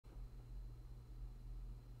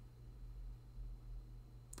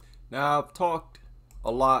Now, I've talked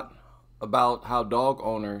a lot about how dog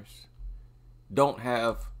owners don't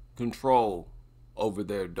have control over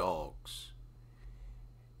their dogs,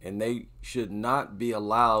 and they should not be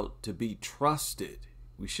allowed to be trusted.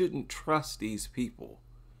 We shouldn't trust these people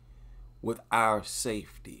with our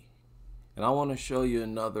safety. And I want to show you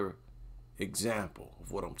another example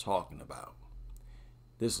of what I'm talking about.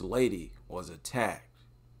 This lady was attacked,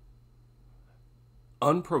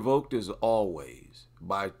 unprovoked as always,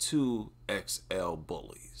 by two XL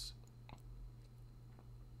bullies.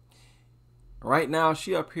 Right now,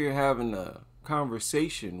 she up here having a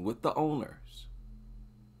conversation with the owners.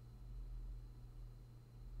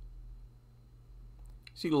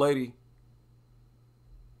 See, lady,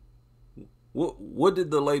 what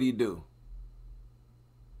did the lady do?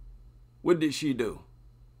 What did she do?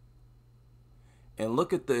 And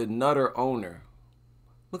look at the nutter owner.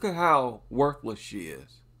 Look at how worthless she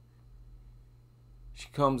is. She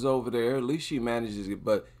comes over there, at least she manages it,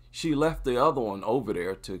 but she left the other one over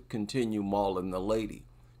there to continue mauling the lady.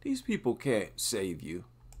 These people can't save you.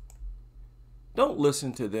 Don't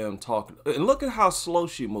listen to them talking. And look at how slow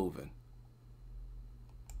she moving.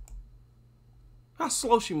 How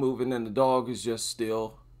slow she moving, and the dog is just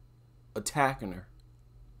still attacking her.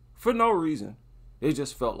 For no reason. It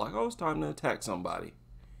just felt like, oh, it's time to attack somebody.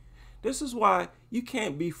 This is why you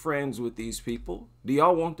can't be friends with these people. Do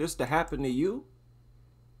y'all want this to happen to you?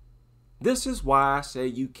 This is why I say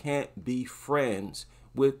you can't be friends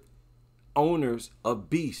with owners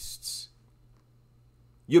of beasts.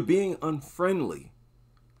 You're being unfriendly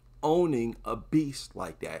owning a beast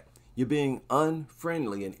like that. You're being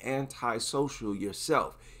unfriendly and antisocial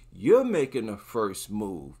yourself. You're making the first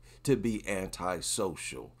move to be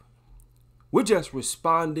antisocial. We're just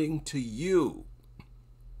responding to you.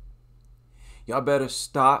 Y'all better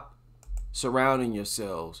stop surrounding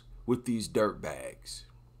yourselves with these dirtbags.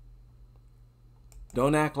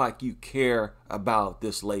 Don't act like you care about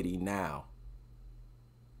this lady now.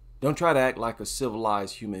 Don't try to act like a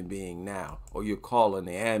civilized human being now, or you're calling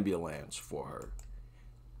the ambulance for her.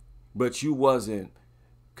 But you wasn't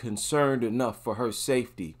concerned enough for her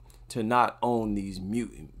safety to not own these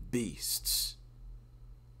mutant beasts.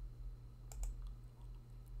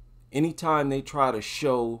 Anytime they try to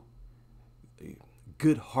show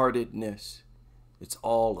good-heartedness, it's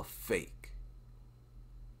all a fake.